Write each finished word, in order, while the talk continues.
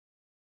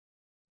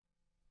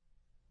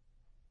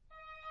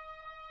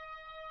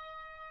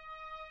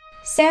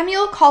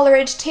Samuel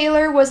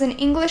Coleridge-Taylor was an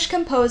English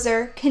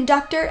composer,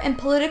 conductor, and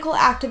political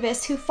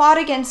activist who fought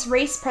against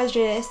race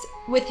prejudice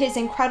with his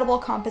incredible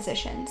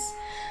compositions.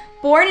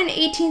 Born in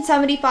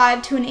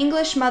 1875 to an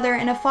English mother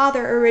and a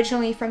father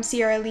originally from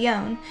Sierra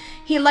Leone,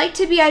 he liked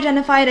to be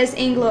identified as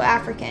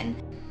Anglo-African.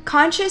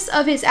 Conscious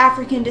of his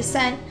African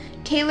descent,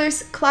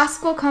 Taylor's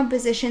classical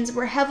compositions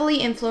were heavily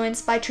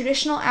influenced by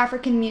traditional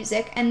African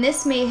music, and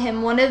this made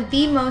him one of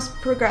the most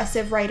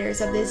progressive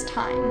writers of his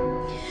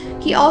time.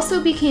 He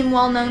also became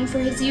well known for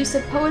his use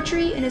of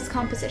poetry in his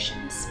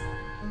compositions.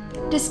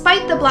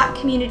 Despite the Black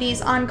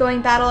community's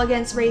ongoing battle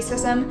against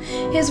racism,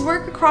 his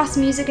work across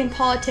music and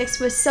politics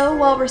was so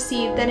well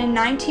received that in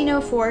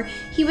 1904,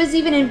 he was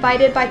even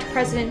invited by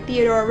President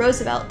Theodore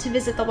Roosevelt to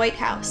visit the White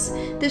House.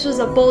 This was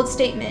a bold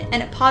statement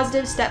and a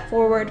positive step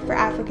forward for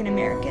African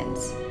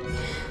Americans.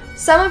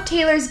 Some of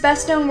Taylor's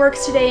best-known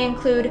works today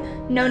include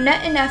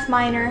Nonet in F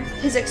minor,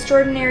 his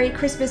extraordinary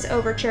Christmas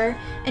Overture,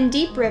 and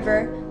Deep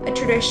River, a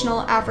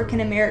traditional African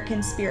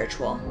American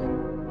spiritual.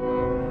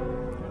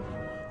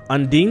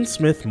 Undine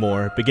Smith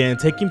Moore began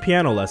taking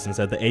piano lessons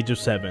at the age of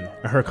 7,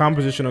 and her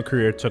compositional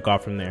career took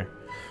off from there.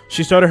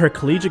 She started her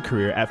collegiate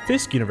career at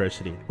Fisk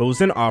University, but was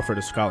then offered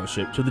a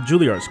scholarship to the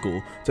Juilliard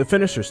School to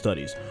finish her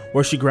studies,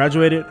 where she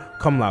graduated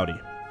cum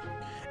laude.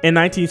 In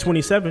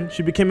 1927,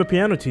 she became a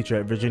piano teacher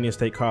at Virginia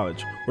State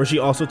College, where she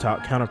also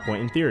taught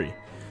counterpoint and theory.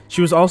 She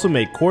was also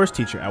made chorus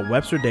teacher at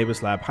Webster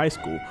Davis Lab High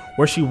School,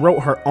 where she wrote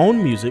her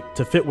own music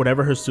to fit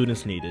whatever her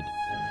students needed.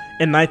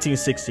 In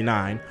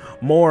 1969,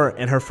 Moore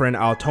and her friend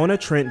Altona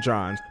Trent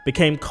Johns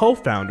became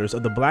co-founders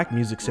of the Black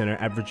Music Center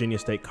at Virginia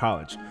State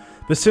College.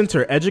 The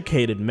center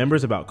educated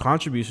members about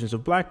contributions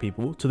of Black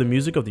people to the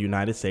music of the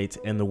United States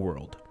and the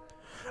world.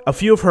 A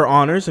few of her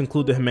honors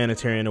include the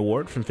Humanitarian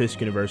Award from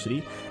Fisk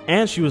University,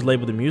 and she was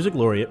labeled the Music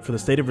Laureate for the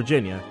state of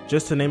Virginia,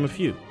 just to name a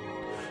few.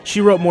 She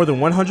wrote more than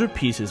 100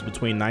 pieces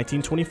between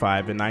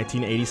 1925 and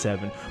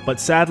 1987, but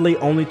sadly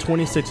only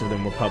 26 of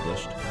them were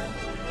published.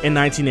 In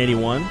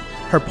 1981,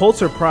 her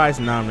Pulitzer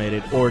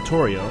Prize-nominated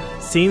oratorio,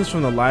 Scenes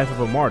from the Life of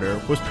a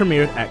Martyr, was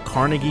premiered at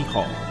Carnegie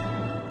Hall.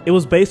 It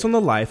was based on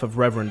the life of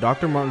Reverend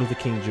Dr. Martin Luther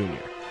King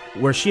Jr.,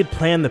 where she had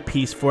planned the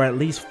piece for at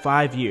least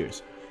 5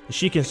 years, and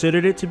she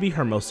considered it to be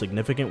her most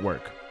significant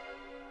work.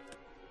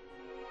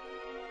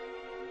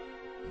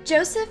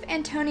 Joseph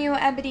Antonio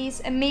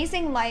Emidy's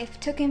amazing life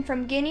took him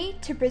from Guinea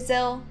to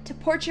Brazil to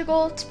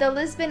Portugal to the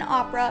Lisbon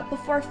Opera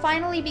before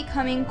finally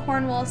becoming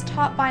Cornwall's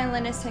top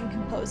violinist and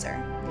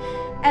composer.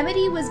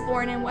 Emidy was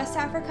born in West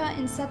Africa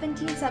in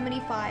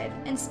 1775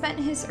 and spent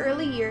his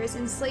early years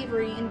in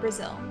slavery in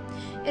Brazil.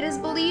 It is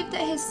believed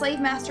that his slave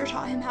master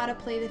taught him how to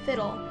play the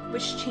fiddle,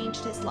 which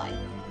changed his life.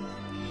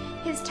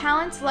 His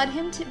talents led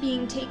him to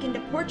being taken to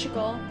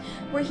Portugal,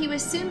 where he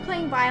was soon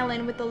playing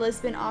violin with the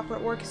Lisbon Opera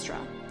Orchestra.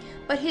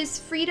 But his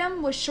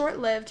freedom was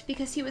short-lived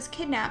because he was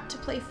kidnapped to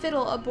play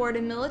fiddle aboard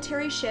a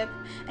military ship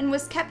and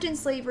was kept in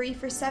slavery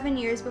for 7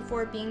 years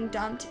before being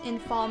dumped in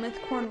Falmouth,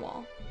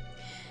 Cornwall.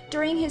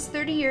 During his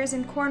 30 years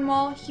in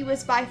Cornwall, he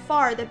was by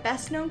far the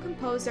best-known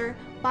composer,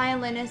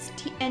 violinist,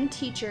 and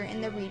teacher in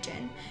the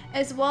region,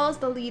 as well as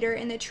the leader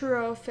in the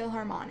Truro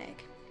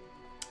Philharmonic.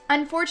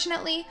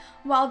 Unfortunately,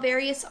 while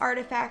various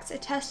artifacts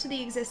attest to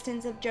the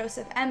existence of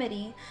Joseph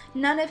Emidy,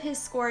 none of his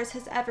scores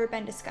has ever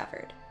been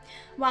discovered.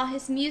 While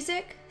his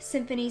music,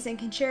 symphonies, and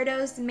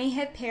concertos may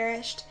have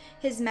perished,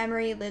 his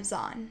memory lives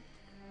on.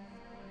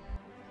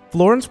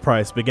 Florence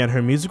Price began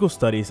her musical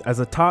studies as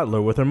a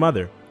toddler with her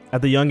mother.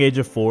 At the young age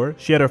of 4,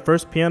 she had her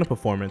first piano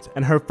performance,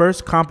 and her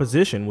first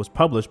composition was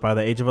published by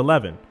the age of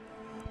 11.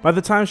 By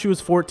the time she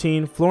was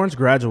 14, Florence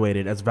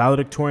graduated as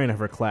valedictorian of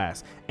her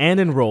class and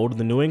enrolled in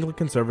the New England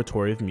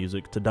Conservatory of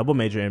Music to double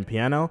major in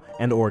piano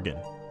and organ.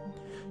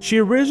 She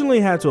originally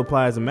had to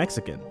apply as a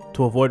Mexican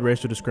to avoid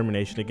racial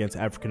discrimination against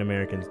African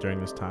Americans during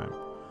this time.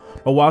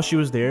 But while she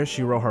was there,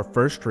 she wrote her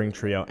first string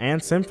trio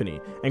and symphony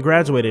and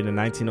graduated in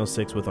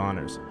 1906 with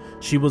honors.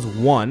 She was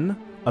one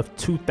of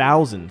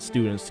 2,000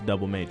 students to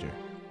double major.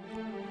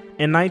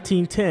 In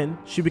 1910,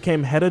 she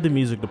became head of the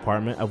music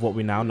department of what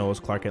we now know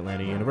as Clark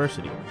Atlanta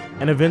University,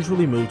 and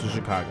eventually moved to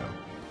Chicago.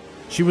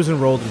 She was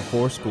enrolled in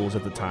 4 schools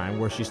at the time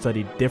where she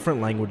studied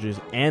different languages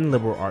and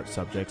liberal arts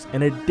subjects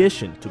in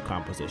addition to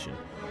composition.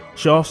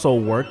 She also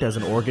worked as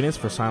an organist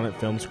for silent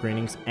film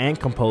screenings and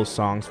composed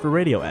songs for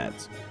radio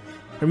ads.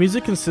 Her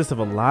music consists of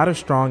a lot of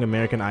strong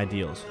American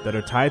ideals that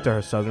are tied to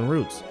her Southern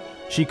roots.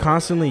 She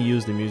constantly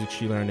used the music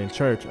she learned in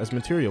church as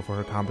material for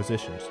her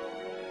compositions.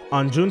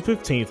 On June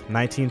 15,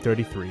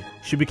 1933,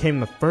 she became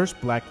the first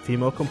Black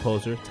female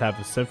composer to have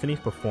a symphony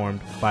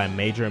performed by a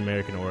major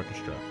American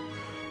orchestra.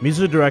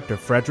 Music director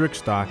Frederick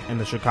Stock and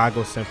the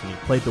Chicago Symphony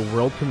played the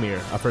world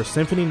premiere of her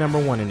Symphony No.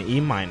 1 in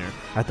E minor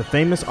at the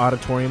famous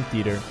Auditorium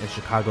Theater in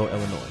Chicago,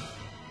 Illinois.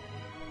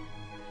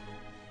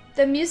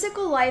 The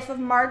musical life of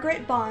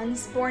Margaret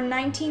Bonds, born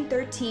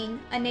 1913,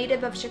 a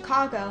native of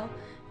Chicago,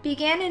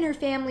 began in her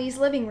family's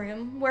living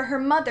room, where her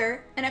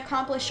mother, an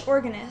accomplished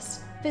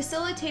organist,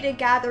 facilitated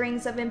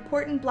gatherings of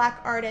important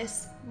Black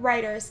artists,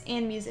 writers,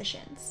 and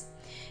musicians.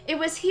 It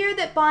was here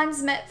that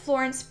Bonds met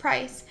Florence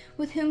Price,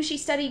 with whom she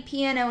studied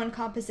piano and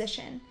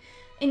composition.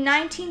 In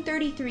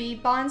 1933,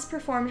 Bonds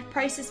performed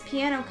Price's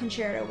piano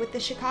concerto with the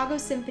Chicago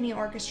Symphony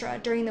Orchestra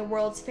during the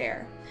World's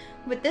Fair.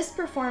 With this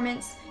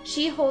performance,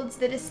 she holds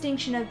the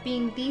distinction of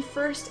being the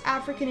first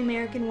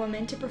African-American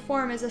woman to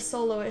perform as a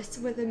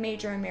soloist with a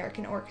major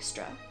American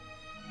orchestra.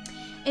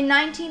 In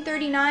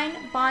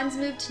 1939, Bonds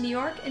moved to New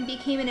York and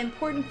became an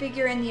important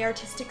figure in the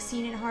artistic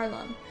scene in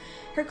Harlem.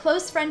 Her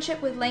close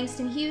friendship with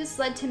Langston Hughes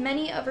led to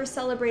many of her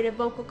celebrated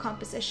vocal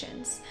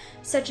compositions,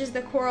 such as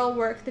the choral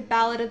work The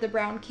Ballad of the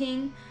Brown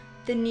King,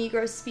 The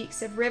Negro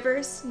Speaks of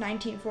Rivers,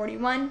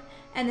 1941,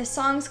 and the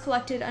songs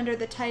collected under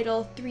the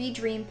title Three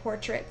Dream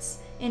Portraits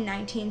in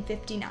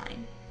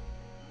 1959.